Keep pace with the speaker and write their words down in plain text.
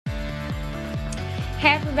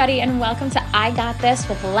Hey everybody, and welcome to I Got This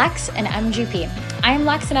with Lex and MGP. I am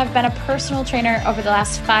Lex and I've been a personal trainer over the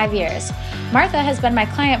last 5 years. Martha has been my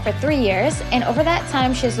client for 3 years, and over that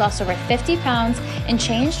time she has lost over 50 pounds and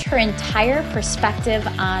changed her entire perspective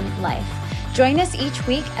on life. Join us each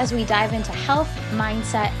week as we dive into health,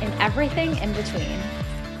 mindset, and everything in between.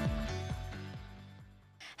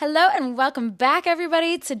 Hello and welcome back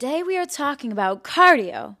everybody. Today we are talking about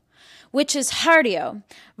cardio, which is cardio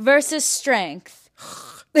versus strength.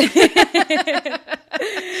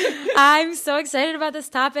 I'm so excited about this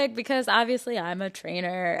topic because obviously I'm a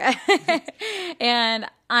trainer and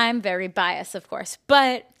I'm very biased, of course,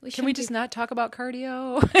 but can we just not talk about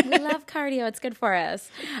cardio? We love cardio. It's good for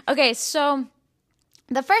us. Okay. So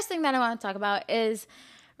the first thing that I want to talk about is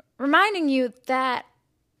reminding you that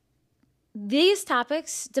these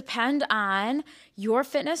topics depend on your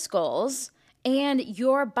fitness goals and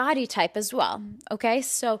your body type as well, okay?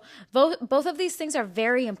 So both of these things are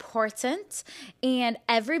very important, and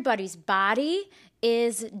everybody's body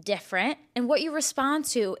is different, and what you respond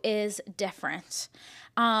to is different.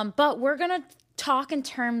 But we're going to talk in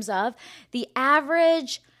terms of the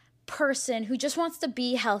average person who just wants to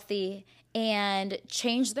be healthy and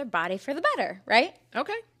change their body for the better, right?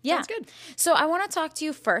 Okay, yeah. Sounds good. So I want to talk to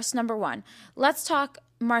you first, number one. Let's talk,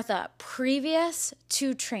 Martha, previous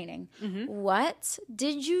to training. Mm-hmm. What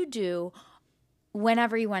did you do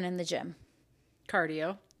whenever you went in the gym?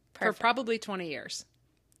 Cardio. Perfect. For probably 20 years.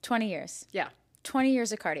 20 years? Yeah. 20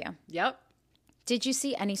 years of cardio? Yep. Did you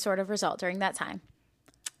see any sort of result during that time?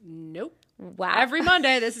 Nope. Wow. Every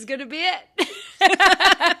Monday, this is going to be it.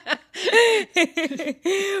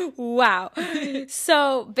 Wow.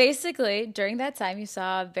 So basically, during that time, you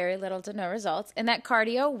saw very little to no results. And that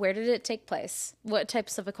cardio, where did it take place? What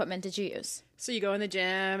types of equipment did you use? So you go in the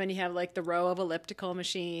gym and you have like the row of elliptical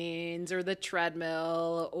machines or the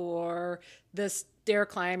treadmill or the stair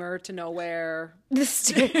climber to nowhere. The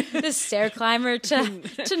stair climber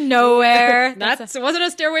to nowhere. It wasn't a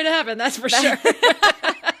stairway to heaven, that's for sure.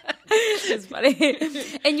 It's funny.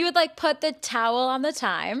 And you would like put the towel on the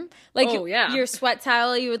time. Like your sweat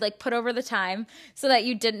towel you would like put over the time so that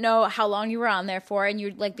you didn't know how long you were on there for, and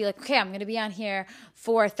you'd like be like, okay, I'm going to be on here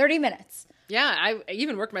for 30 minutes. Yeah, I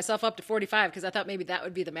even worked myself up to 45 because I thought maybe that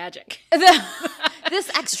would be the magic. This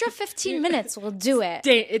extra 15 minutes will do it.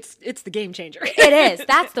 It's the game changer. It is.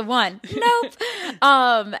 That's the one. Nope.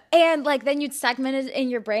 And like then you'd segment it in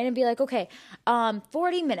your brain and be like, okay,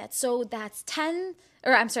 40 minutes. So that's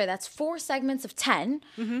 4 segments of 10.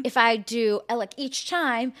 Mm-hmm. If I do like each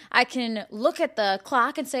time, I can look at the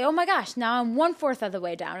clock and say, oh my gosh, now I'm 1/4 of the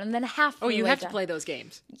way down, and then half. Oh, you have to play those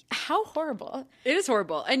games. How horrible! It is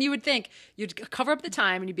horrible. And you would think you'd cover up the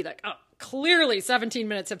time, and you'd be like, oh, clearly 17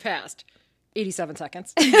 minutes have passed. 87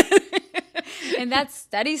 seconds. And that's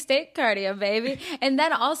steady state cardio, baby. And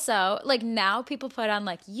then also, like now people put on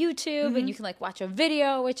like YouTube mm-hmm. and you can like watch a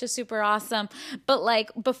video, which is super awesome. But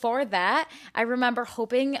like before that, I remember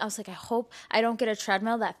I was like, I hope I don't get a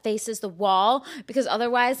treadmill that faces the wall, because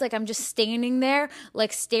otherwise like I'm just standing there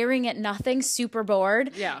like staring at nothing, super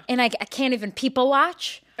bored. Yeah. And I can't even people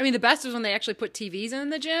watch. I mean, the best was when they actually put TVs in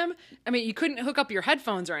the gym. I mean, you couldn't hook up your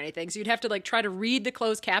headphones or anything, so you'd have to like try to read the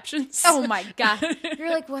closed captions. Oh my God. You're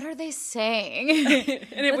like, what are they saying?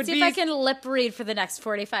 And Let's see if I can lip read for the next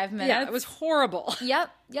 45 minutes. Yeah, it was horrible. Yep.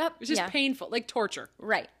 It was just painful, like torture.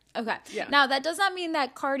 Right. Okay. Yeah. Now, that does not mean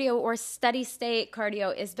that cardio or steady state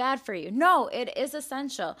cardio is bad for you. No, it is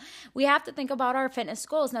essential. We have to think about our fitness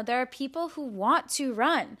goals. Now, there are people who want to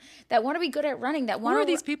run, that want to be good at running, that want to... Who are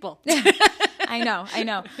these people? I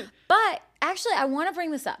know. But actually, I want to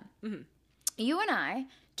bring this up. Mm-hmm. You and I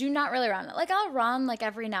do not really run. Like, I'll run like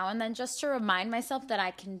every now and then just to remind myself that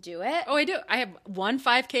I can do it. Oh, I do. I have 1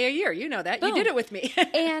 5K a year. You know that. Boom. You did it with me.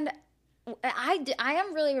 And I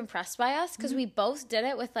am really impressed by us because mm-hmm. we both did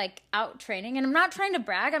it with like out training, and I'm not trying to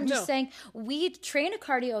brag. I'm just saying we trained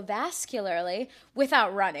cardiovascularly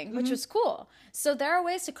without running, mm-hmm. which was cool. So there are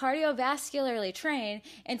ways to cardiovascularly train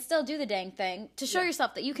and still do the dang thing to show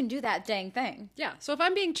yourself that you can do that dang thing. Yeah. So if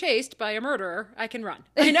I'm being chased by a murderer, I can run.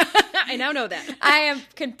 I now know that.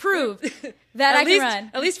 Can prove that I can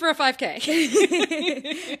run. At least for a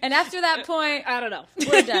 5K. And after that point, I don't know.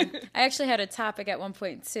 We're done. I actually had a topic at one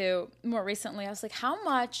point too. More recently, I was like, how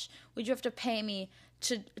much would you have to pay me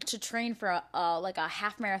to train for like a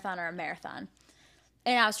half marathon or a marathon?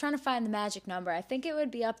 And I was trying to find the magic number. I think it would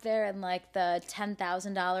be up there in like the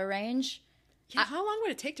 $10,000 range. Yeah, how long would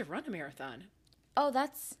it take to run a marathon? Oh,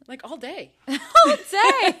 that's Like all day. all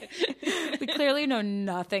day. We clearly know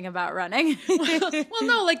nothing about running. Well,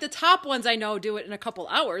 no, like the top ones I know do it in a couple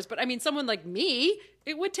hours, but I mean, someone like me,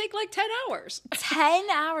 it would take like 10 hours. 10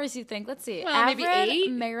 hours, you think? Let's see. Well, maybe Average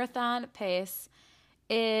 8. marathon pace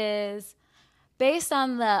is based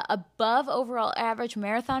on the above overall average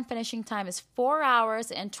marathon finishing time is 4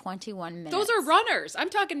 hours and 21 minutes. Those are runners. I'm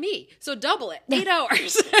talking me. So double it. 8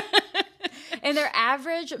 hours. And their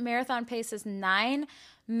average marathon pace is 9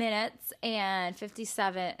 minutes and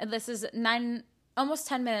 57. And this is almost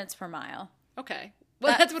 10 minutes per mile. Okay.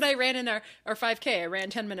 Well, that's what I ran in our 5K. I ran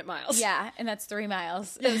 10-minute miles. Yeah, and that's 3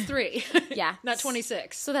 miles. It was 3. Yeah. Not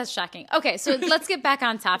 26. So that's shocking. Okay, so let's get back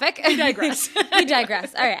on topic. We digress. We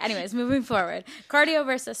digress. All right, anyways, moving forward. Cardio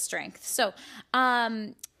versus strength. So,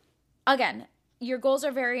 again, your goals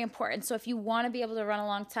are very important. So if you want to be able to run a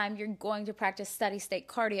long time, you're going to practice steady state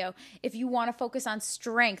cardio. If you want to focus on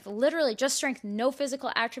strength, literally just strength, no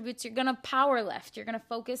physical attributes, you're going to power lift. You're going to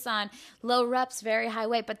focus on low reps, very high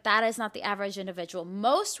weight, but that is not the average individual.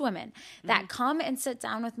 Most women that come and sit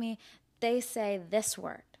down with me, they say this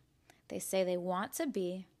word. They say they want to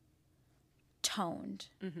be toned.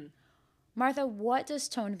 Martha, what does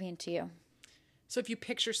toned mean to you? So if you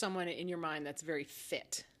picture someone in your mind that's very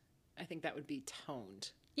fit, I think that would be toned.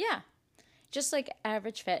 Yeah. Just like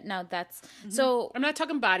average fit. Now that's so I'm not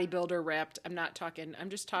talking bodybuilder ripped. I'm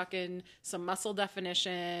just talking some muscle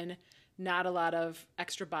definition, not a lot of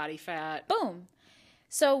extra body fat. boom.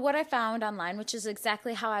 So what I found online, which is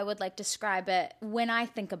exactly how I would like to describe it when I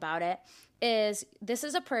think about it, is this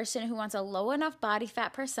is a person who wants a low enough body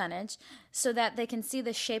fat percentage so that they can see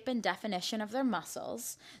the shape and definition of their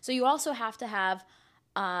muscles. So you also have to have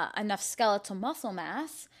enough skeletal muscle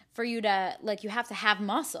mass for you to, like, you have to have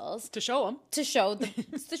muscles To show them. to show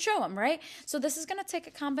them, right? So this is going to take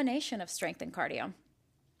a combination of strength and cardio.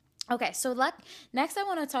 Okay, so next I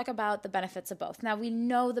want to talk about the benefits of both. Now, we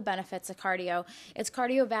know the benefits of cardio. It's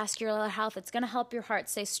cardiovascular health. It's going to help your heart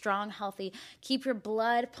stay strong, healthy, keep your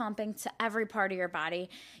blood pumping to every part of your body.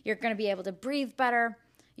 You're going to be able to breathe better.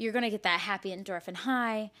 You're going to get that happy endorphin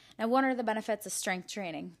high. Now, what are the benefits of strength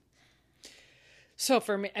training? So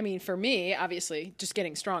for me, obviously, just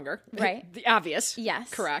getting stronger. Right. The obvious.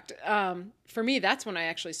 Yes. Correct. For me, that's when I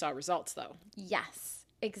actually saw results, though. Yes,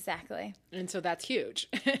 exactly. And so that's huge.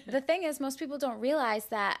 The thing is, most people don't realize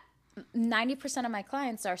that 90% of my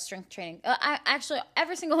clients are strength training. Actually,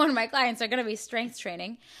 every single one of my clients are going to be strength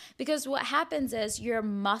training, because what happens is your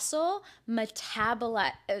muscle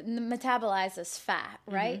metabolizes fat,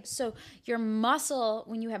 right? So your muscle,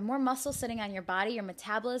 when you have more muscle sitting on your body, your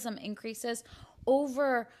metabolism increases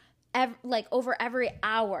over every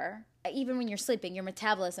hour. Even when you're sleeping, your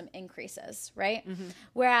metabolism increases, right?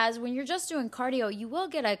 Whereas when you're just doing cardio, you will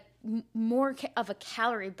get more of a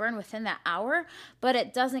calorie burn within that hour, but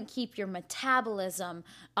it doesn't keep your metabolism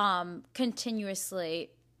continuously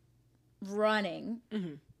running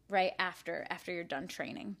right after you're done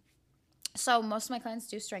training. So most of my clients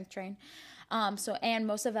do strength train. And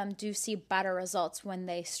most of them do see better results when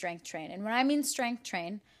they strength train. And when I mean strength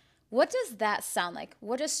train, what does that sound like?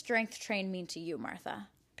 What does strength train mean to you, Martha?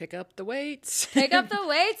 Pick up the weights. Pick up the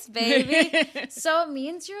weights, baby. So it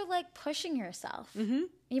means you're like pushing yourself. And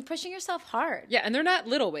you're pushing yourself hard. Yeah, and they're not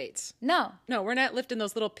little weights. No. No, we're not lifting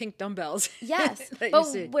those little pink dumbbells. Yes. that But you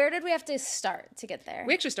see. where did we have to start to get there?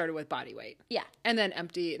 We actually started with body weight. Yeah. And then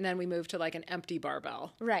empty, and then we moved to like an empty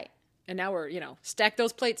barbell. Right. And now we're, stack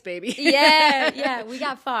those plates, baby. Yeah. We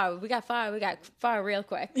got far real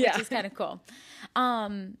quick, which Yeah. is kind of cool.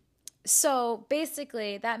 So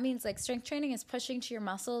basically that means like strength training is pushing to your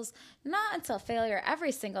muscles, not until failure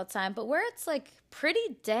every single time, but where it's like pretty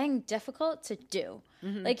dang difficult to do.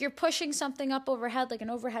 Like you're pushing something up overhead, like an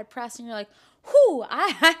overhead press, and you're like, whoo,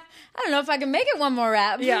 I don't know if I can make it one more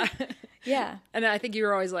rep. Yeah. Yeah. And I think you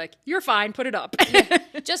were always like, you're fine, put it up.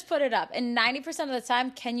 Just put it up. And 90% of the time,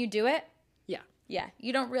 can you do it? Yeah. Yeah.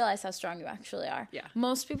 You don't realize how strong you actually are. Yeah.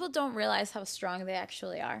 Most people don't realize how strong they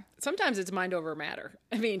actually are. Sometimes it's mind over matter.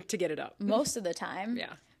 To get it up. Most of the time.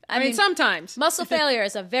 Yeah. I mean, sometimes. Muscle failure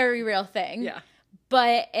is a very real thing. Yeah.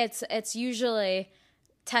 But it's usually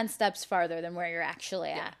 10 steps farther than where you're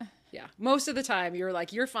actually at. Yeah. Most of the time, you're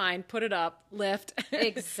like, you're fine, put it up, lift.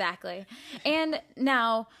 Exactly. And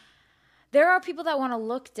now, there are people that want to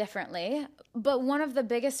look differently, but one of the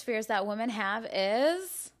biggest fears that women have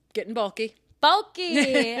is Getting bulky.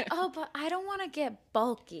 bulky. Oh, but I don't want to get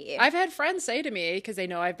bulky. I've had friends say to me, because they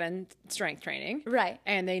know I've been strength training. Right.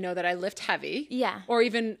 And they know that I lift heavy. Yeah. Or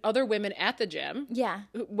even other women at the gym. Yeah.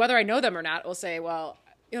 Whether I know them or not, will say, well,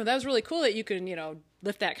 that was really cool that you can,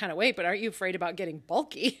 lift that kind of weight, but aren't you afraid about getting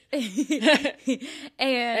bulky?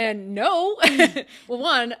 And no. Well,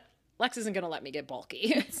 one, Lex isn't going to let me get bulky.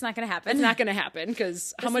 it's not going to happen. It's not going to happen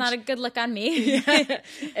because how It's much. not a good look on me.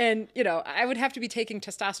 And, I would have to be taking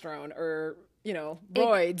testosterone or,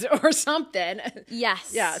 roids or something.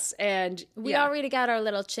 Yes. Yes. And We already got our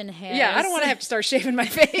little chin hairs. yeah, I don't want to have to start shaving my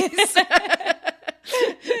face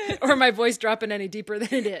or my voice dropping any deeper than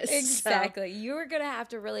it is. Exactly. You're going to have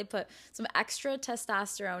to really put some extra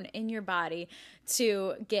testosterone in your body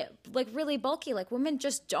to get like really bulky. Like women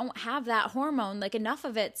just don't have that hormone, like enough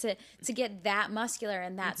of it to get that muscular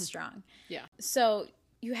and that strong. Yeah. So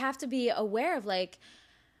you have to be aware of like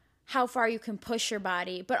how far you can push your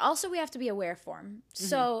body, but also we have to be aware of form.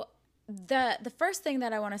 So the first thing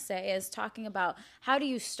that I want to say is talking about how do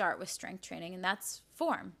you start with strength training, and that's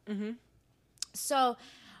form. So,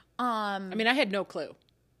 I mean, I had no clue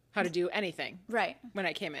how to do anything right. when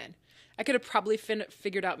I came in. I could have probably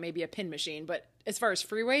figured out maybe a pin machine, but as far as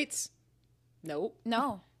free weights, nope.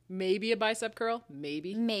 No. Maybe a bicep curl,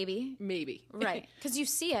 maybe. Maybe. Right. Because you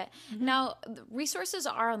see it. Now, the resources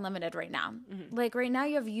are unlimited right now. Like right now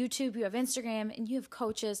you have YouTube, you have Instagram, and you have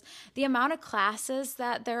coaches. The amount of classes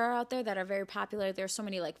that there are out there that are very popular, there's so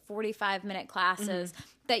many like 45-minute classes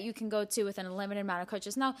that you can go to with an limited amount of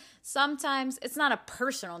coaches. Now, sometimes it's not a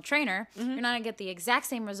personal trainer. You're not going to get the exact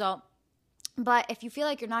same result. But if you feel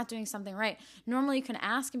like you're not doing something right, normally you can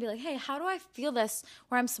ask and be like, hey, how do I feel this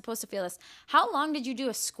where I'm supposed to feel this? How long did you do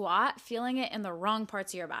a squat feeling it in the wrong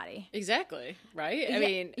parts of your body? Exactly. Right? I Yeah,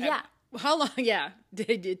 mean, yeah. How long,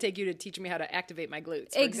 did it take you to teach me how to activate my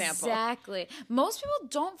glutes, for example? Exactly. Most people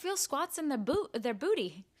don't feel squats in their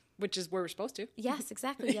booty. Which is where we're supposed to. Yes,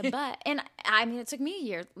 exactly. Yeah, but, and I mean, it took me a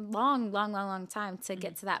year, long time to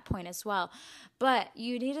get to that point as well. But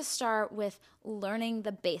you need to start with learning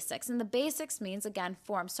the basics. And the basics means, again,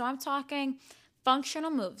 form. So I'm talking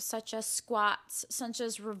functional moves such as squats, such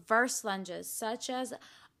as reverse lunges, such as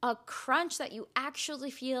a crunch that you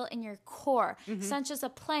actually feel in your core, such as a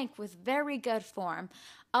plank with very good form,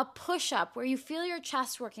 a push-up where you feel your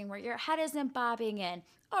chest working, where your head isn't bobbing in,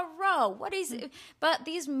 a row. What is it? But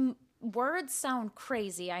these words sound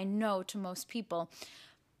crazy, I know, to most people.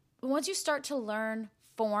 Once you start to learn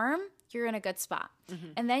form, you're in a good spot.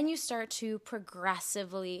 And then you start to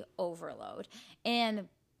progressively overload. And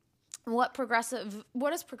what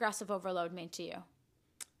does progressive overload mean to you?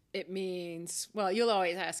 It means, well, you'll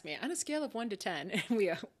always ask me, on a scale of 1 to 10, and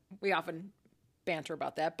we often banter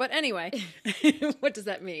about that. But anyway, what does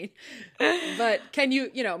that mean? But can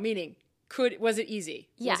you, meaning, was it easy?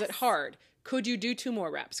 Yes. Was it hard? Could you do 2 more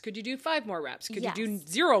reps? Could you do 5 more reps? Could you do Yes.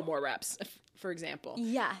 0 more reps, for example?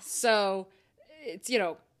 Yes. So it's,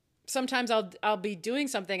 sometimes I'll be doing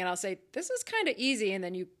something and I'll say, this is kind of easy. And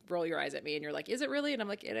then you roll your eyes at me and you're like, is it really? And I'm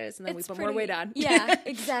like, it is. And then we put more weight on. Yeah,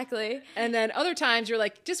 exactly. And then other times you're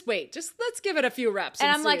like, just wait, let's give it a few reps. And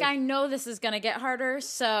I'm see. like, I know this is going to get harder,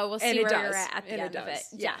 so we'll see And it where you're does. at the And end it of it.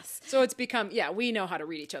 does. Yes. So it's become, we know how to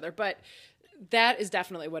read each other, but that is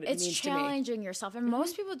definitely what it It's means to me. challenging yourself. And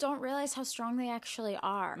most people don't realize how strong they actually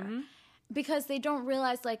are because they don't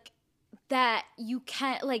realize like that you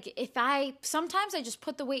can't, like sometimes I just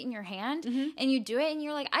put the weight in your hand and you do it and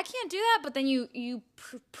you're like, I can't do that. But then you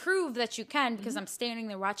prove that you can because I'm standing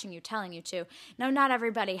there watching you, telling you to. Now, not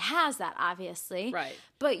everybody has that, obviously. Right.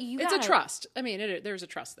 But It's a trust. I mean, there's a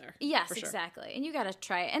trust there. Yes, for sure. exactly. And you got to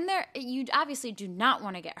try it. And you obviously do not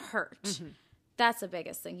want to get hurt. That's the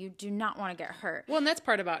biggest thing. You do not want to get hurt. Well, and that's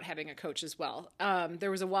part about having a coach as well. There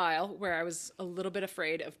was a while where I was a little bit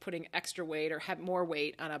afraid of putting extra weight or have more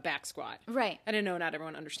weight on a back squat. Right. I didn't know not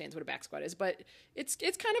everyone understands what a back squat is, but it's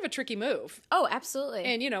kind of a tricky move. Oh, absolutely.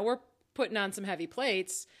 And, we're putting on some heavy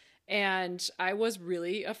plates. And I was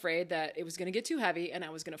really afraid that it was going to get too heavy and I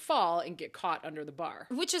was going to fall and get caught under the bar.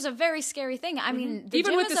 Which is a very scary thing. I mean, the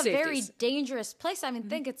Even gym with is the a very safeties. dangerous place. I mean,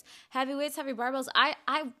 think it's heavy weights, heavy barbells.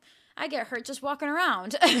 I get hurt just walking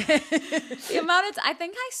around. The amount of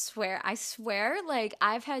I swear, like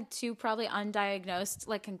I've had 2 probably undiagnosed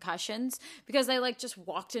like concussions because I like just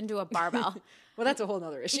walked into a barbell. Well, that's a whole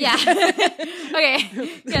nother issue. Yeah.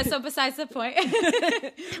 Okay. Yeah. So besides the point,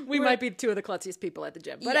 we might be 2 of the klutziest people at the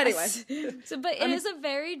gym. But Yes. anyway. But it is a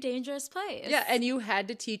very dangerous place. Yeah. And you had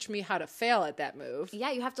to teach me how to fail at that move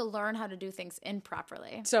Yeah, you have to learn how to do things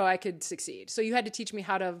improperly. so I could succeed. So you had to teach me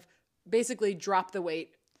how to basically drop the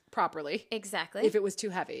weight properly. Exactly. If it was too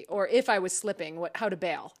heavy, or if I was slipping, how to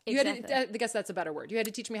bail. Exactly. You had to, I guess that's a better word. You had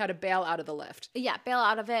to teach me how to bail out of the lift. Yeah, bail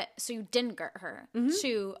out of it so you didn't get hurt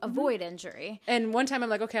to avoid injury. And one time I'm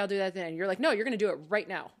like, okay, I'll do that then. And you're like, no, you're going to do it right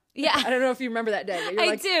now. Yeah. I don't know if you remember that day. But you're I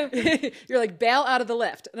like, do. You're like, bail out of the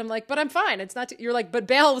lift. And I'm like, but I'm fine. It's not, you're like, but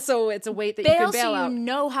bail so it's a weight that you Bail can bail so out. you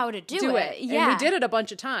know how to do it. And Yeah. we did it a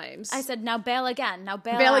bunch of times. I said, now bail again. Now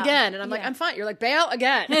bail bail out. again. And I'm like, Yeah. I'm fine. You're like, bail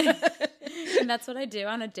again. And that's what I do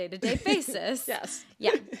on a day-to-day basis. Yes.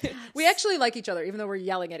 Yeah. We actually like each other, even though we're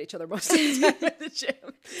yelling at each other most of the time at the gym.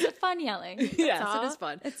 It's fun yelling. Yes, all. it is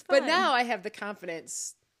fun. It's But fun. now I have the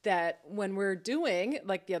confidence that when we're doing,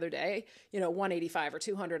 like the other day, 185 or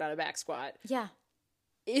 200 on a back squat, Yeah,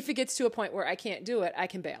 if it gets to a point where I can't do it, I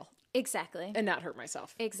can bail exactly. and not hurt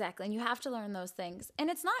myself. Exactly. And you have to learn those things. And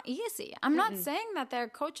it's not easy. I'm not saying that there are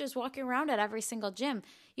coaches walking around at every single gym.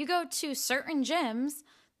 You go to certain gyms,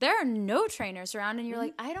 there are no trainers around, and you're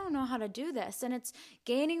like, I don't know how to do this. And it's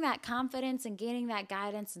gaining that confidence and gaining that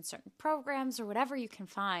guidance in certain programs or whatever you can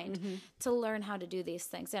find to learn how to do these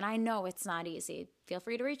things. And I know it's not easy. Feel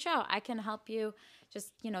free to reach out. I can help you.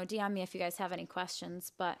 Just, DM me if you guys have any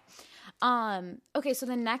questions. But, okay, so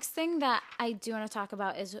the next thing that I do want to talk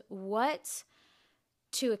about is what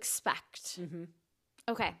to expect.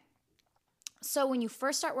 Okay. So when you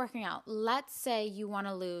first start working out, let's say you want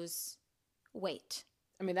to lose weight,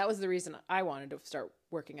 I mean, that was the reason I wanted to start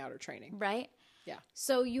working out or training. right? Yeah.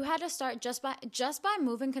 So you had to start just by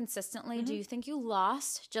moving consistently. Do you think you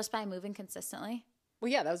lost just by moving consistently?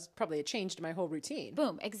 Well, yeah, that was probably a change to my whole routine.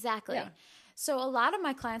 Boom, exactly. Yeah. So a lot of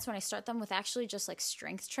my clients, when I start them with actually just like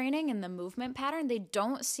strength training and the movement pattern, they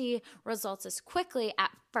don't see results as quickly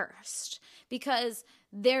at first because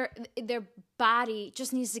their body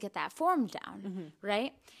just needs to get that form down,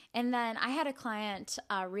 right? And then I had a client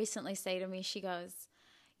recently say to me, she goes,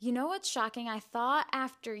 you know what's shocking? I thought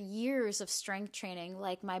after years of strength training,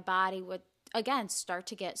 like my body would, again, start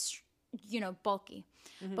to get, bulky.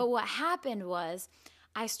 But what happened was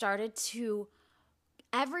I started to,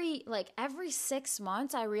 every 6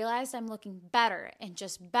 months, I realized I'm looking better and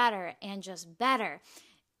just better and just better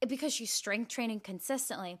because she's strength training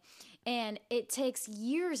consistently. And it takes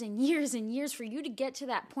years and years and years for you to get to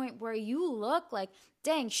that point where you look like,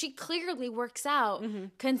 dang, she clearly works out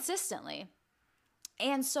consistently.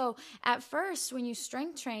 And so at first, when you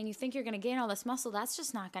strength train, you think you're going to gain all this muscle. That's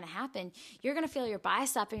just not going to happen. You're going to feel your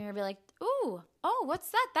bicep and you're going to be like, ooh, oh, what's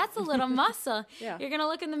that? That's a little muscle. Yeah. You're going to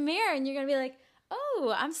look in the mirror and you're going to be like,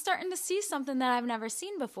 oh, I'm starting to see something that I've never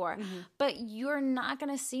seen before. But you're not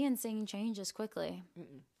going to see insane changes quickly.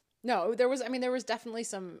 No, there was definitely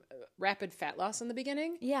some rapid fat loss in the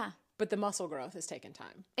beginning. Yeah, But the muscle growth has taken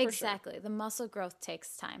time. For exactly. Sure. The muscle growth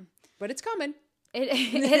takes time. But it's coming. It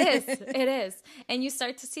is. It is. And you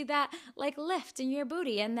start to see that like lift in your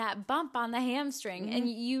booty and that bump on the hamstring. And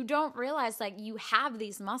you don't realize like you have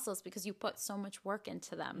these muscles because you put so much work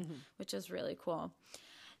into them, which is really cool.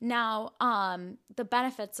 Now, the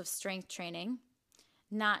benefits of strength training,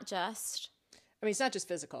 not just. I mean, it's not just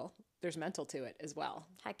physical. There's mental to it as well.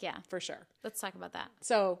 Heck yeah. For sure. Let's talk about that.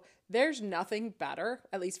 So there's nothing better,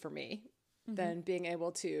 at least for me, than being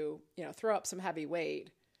able to, throw up some heavy weight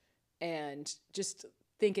and just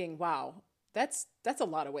thinking, wow, that's a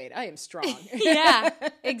lot of weight. I am strong. Yeah,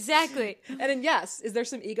 exactly. And then, yes, is there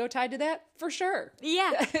some ego tied to that? For sure.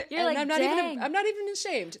 Yeah. You're And like, I'm not dang. even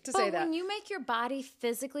ashamed to say that. But when you make your body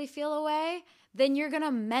physically feel a way, then you're going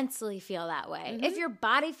to mentally feel that way. If your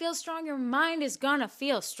body feels strong, your mind is going to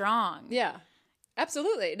feel strong. Yeah.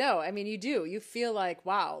 Absolutely. No, I mean, you do. You feel like,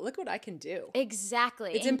 wow, look what I can do.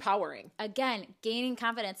 Exactly. It's empowering. Again, gaining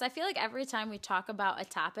confidence. I feel like every time we talk about a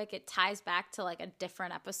topic, it ties back to like a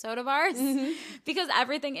different episode of ours because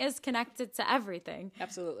everything is connected to everything.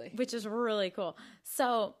 Absolutely. Which is really cool.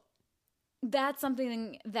 So that's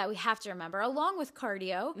something that we have to remember. Along with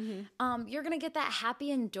cardio, you're going to get that happy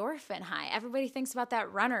endorphin high. Everybody thinks about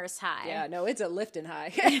that runner's high. Yeah, no, it's a lifting high.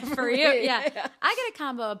 For you, yeah. I get a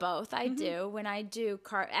combo of both. I do. When I do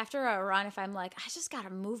after a run, if I'm like, I just got to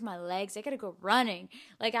move my legs, I got to go running.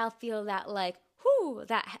 Like I'll feel that like, whoo,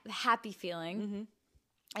 that happy feeling.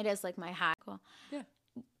 It is like my high. Cool. Yeah.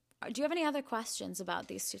 Do you have any other questions about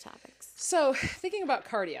these two topics? So thinking about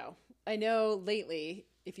cardio, I know lately,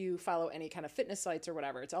 if you follow any kind of fitness sites or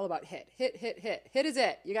whatever, it's all about hit. Hit is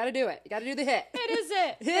it. You got to do it. You got to do the hit. It is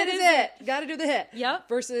it. Hit is it. Got to do the hit. Yep.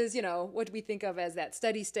 Versus, what we think of as that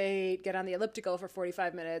steady state, get on the elliptical for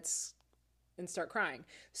 45 minutes and start crying.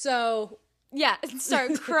 So Yeah,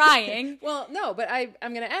 start crying. Well, no, but I'm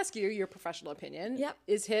going to ask you your professional opinion. Yep.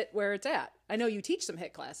 Is HIIT where it's at? I know you teach some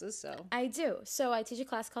HIIT classes, so. I do. So I teach a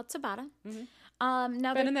class called Tabata.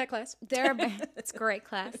 Now Been in that class. it's a great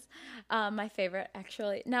class. My favorite,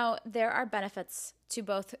 actually. Now, there are benefits to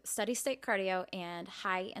both steady state cardio and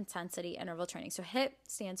high intensity interval training. So HIIT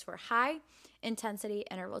stands for high intensity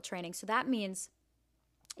interval training. So that means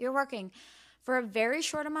you're working for a very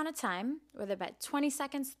short amount of time, whether about 20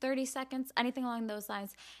 seconds, 30 seconds, anything along those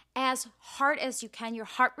lines, as hard as you can. Your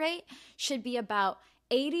heart rate should be about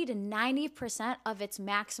 80 to 90% of its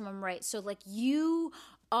maximum rate. So like you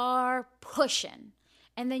are pushing,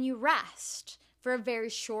 and then you rest for a very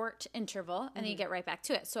short interval, and then you get right back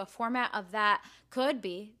to it. So a format of that could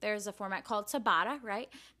be, there's a format called Tabata, right?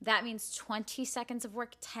 That means 20 seconds of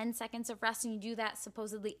work, 10 seconds of rest, and you do that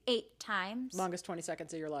supposedly 8 times. Longest 20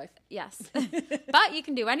 seconds of your life. Yes. But you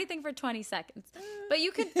can do anything for 20 seconds. But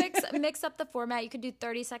you could mix up the format. You could do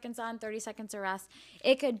 30 seconds on, 30 seconds of rest.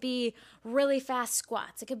 It could be really fast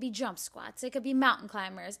squats. It could be jump squats. It could be mountain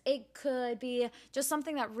climbers. It could be just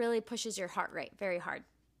something that really pushes your heart rate very hard.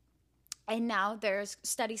 And now there's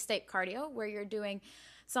steady state cardio, where you're doing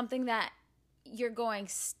something that you're going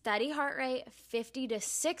steady heart rate, 50 to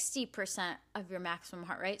 60% of your maximum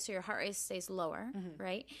heart rate. So your heart rate stays lower,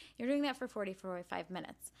 right? You're doing that for 40, 45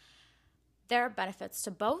 minutes. There are benefits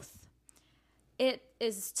to both. It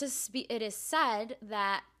is said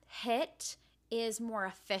that HIIT is more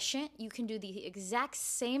efficient. You can do the exact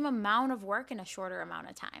same amount of work in a shorter amount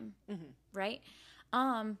of time, right?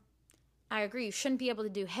 I agree. You shouldn't be able to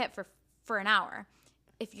do HIIT for an hour.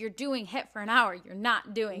 If you're doing HIIT for an hour, you're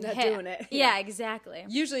not doing HIIT. Doing it. Yeah, exactly.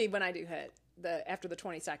 Usually when I do HIIT, after the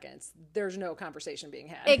 20 seconds, there's no conversation being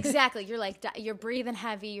had. Exactly. You're like, you're breathing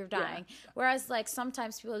heavy, you're dying. Yeah. Whereas like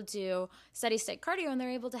sometimes people do steady state cardio and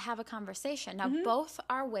they're able to have a conversation. Now, both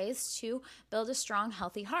are ways to build a strong,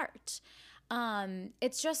 healthy heart.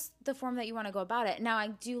 It's just the form that you want to go about it. Now, I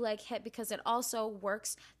do like HIIT because it also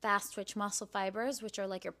works fast twitch muscle fibers, which are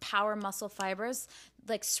like your power muscle fibers,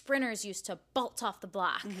 like sprinters used to bolt off the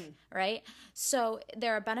block, right? So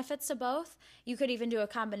there are benefits to both. You could even do a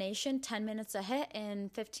combination, 10 minutes of HIIT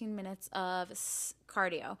and 15 minutes of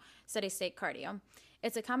cardio, steady state cardio.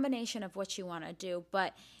 It's a combination of what you want to do,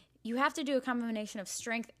 but you have to do a combination of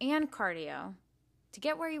strength and cardio to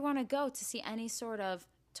get where you want to go to see any sort of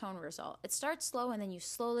tone result. It starts slow and then you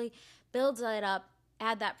slowly build it up,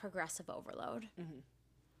 add that progressive overload.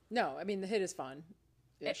 No, I mean the HIIT is fun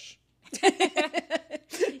ish.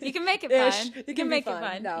 You can make it fun. You can make it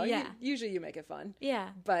fun. No, yeah. Usually you make it fun. Yeah.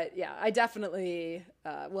 But yeah, I definitely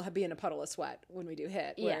will be in a puddle of sweat when we do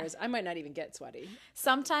HIIT, whereas I might not even get sweaty.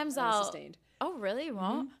 Sometimes I'll sustained. Oh, really? You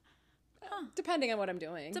won't? Depending on what I'm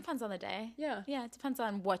doing. Depends on the day. Yeah. Yeah, it depends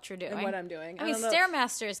on what you're doing. And what I'm doing. I mean,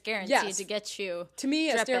 Stairmaster is guaranteed to get you To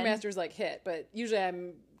me, dripping. a Stairmaster is like HIIT, but usually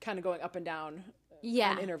I'm kind of going up and down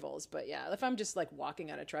on intervals. But yeah, if I'm just like walking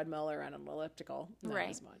on a treadmill or on an elliptical, not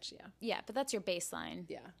as much, Yeah, but that's your baseline.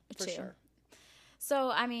 Yeah, for sure.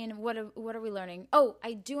 So, I mean, what are we learning? Oh,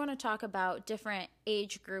 I do want to talk about different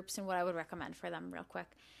age groups and what I would recommend for them real quick.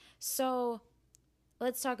 So,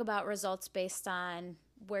 let's talk about results based on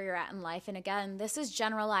where you're at in life. And again, this is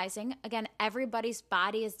generalizing. Again, everybody's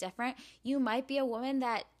body is different. You might be a woman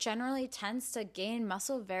that generally tends to gain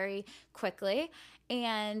muscle very quickly,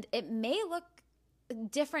 and it may look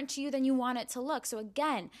different to you than you want it to look. So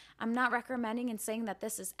again, I'm not recommending and saying that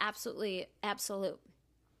this is absolutely absolute.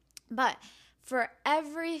 But for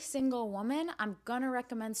every single woman, I'm going to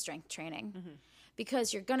recommend strength training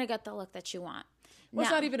because you're going to get the look that you want. Well,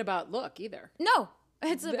 it's not even about look either. No.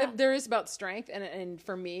 There is about strength, and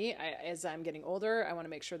for me, as I'm getting older, I want to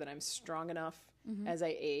make sure that I'm strong enough as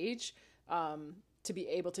I age to be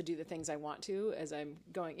able to do the things I want to as I'm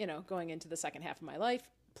going into the second half of my life.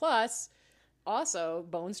 Plus, also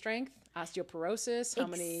bone strength, osteoporosis. How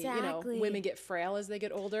many women get frail as they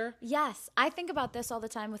get older? Yes, I think about this all the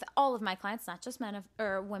time with all of my clients, not just men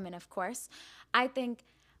or women, of course. I think,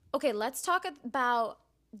 okay, let's talk about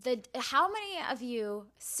how many of you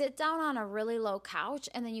sit down on a really low couch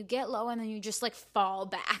and then you get low and then you just like fall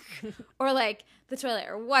back or like the toilet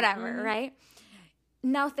or whatever, right?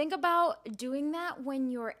 Now think about doing that when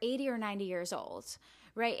you're 80 or 90 years old,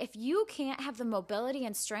 right? If you can't have the mobility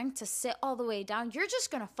and strength to sit all the way down, you're just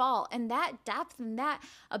going to fall. And that depth and that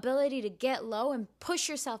ability to get low and push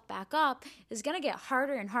yourself back up is going to get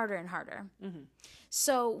harder and harder and harder.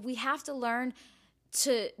 So we have to learn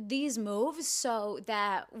to these moves so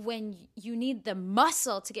that when you need the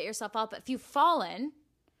muscle to get yourself up, if you've fallen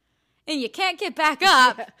and you can't get back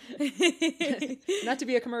up. Not to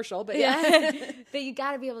be a commercial, but That you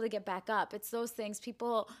got to be able to get back up. It's those things.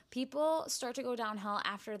 People start to go downhill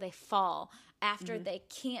after they fall, after they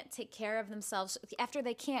can't take care of themselves, after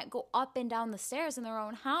they can't go up and down the stairs in their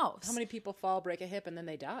own house. How many people fall, break a hip, and then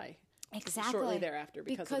they die? Exactly. Shortly thereafter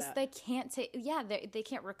because of that. they can't they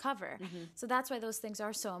can't recover. So that's why those things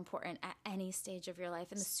are so important at any stage of your life.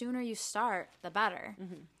 And the sooner you start, the better.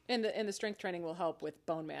 And the strength training will help with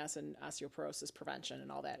bone mass and osteoporosis prevention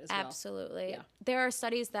and all that as well. Absolutely. Yeah. There are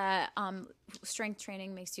studies that strength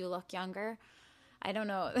training makes you look younger. I don't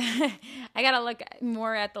know. I got to look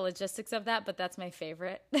more at the logistics of that, but that's my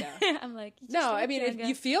favorite. Yeah. I'm like, no, I mean, if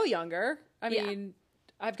you feel younger. I mean,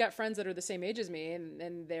 I've got friends that are the same age as me,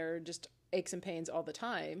 and they're just aches and pains all the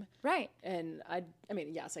time. Right. And I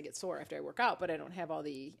mean, yes, I get sore after I work out, but I don't have all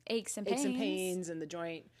the aches and pains and the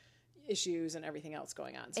joint issues and everything else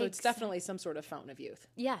going on. So it's definitely some sort of fountain of youth.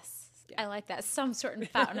 Yes. Yeah. I like that. Some sort of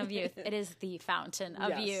fountain of youth. It is the fountain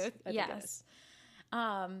of youth. Yes.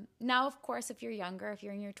 Now, of course, if you're younger, if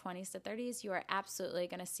you're in your 20s to 30s, you are absolutely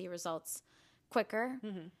going to see results quicker.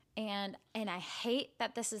 And I hate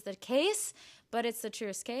that this is the case, but it's the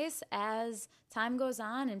truest case. As time goes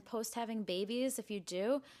on and post having babies, if you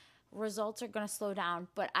do, results are going to slow down.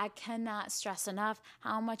 But I cannot stress enough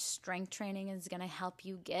how much strength training is going to help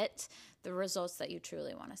you get the results that you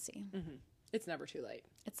truly want to see. It's never too late.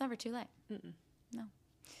 It's never too late. No.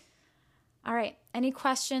 All right. Any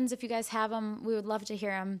questions? If you guys have them, we would love to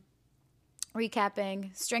hear them.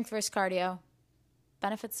 Recapping, strength versus cardio,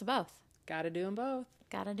 benefits to both. Got to do them both.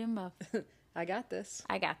 Got to do them both. I got this.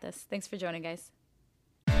 I got this. Thanks for joining, guys.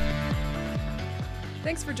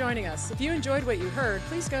 Thanks for joining us. If you enjoyed what you heard,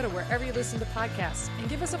 please go to wherever you listen to podcasts and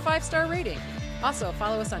give us a 5-star rating. Also,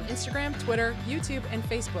 follow us on Instagram, Twitter, YouTube, and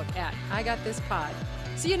Facebook at I Got This Pod.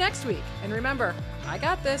 See you next week. And remember, I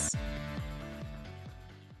got this.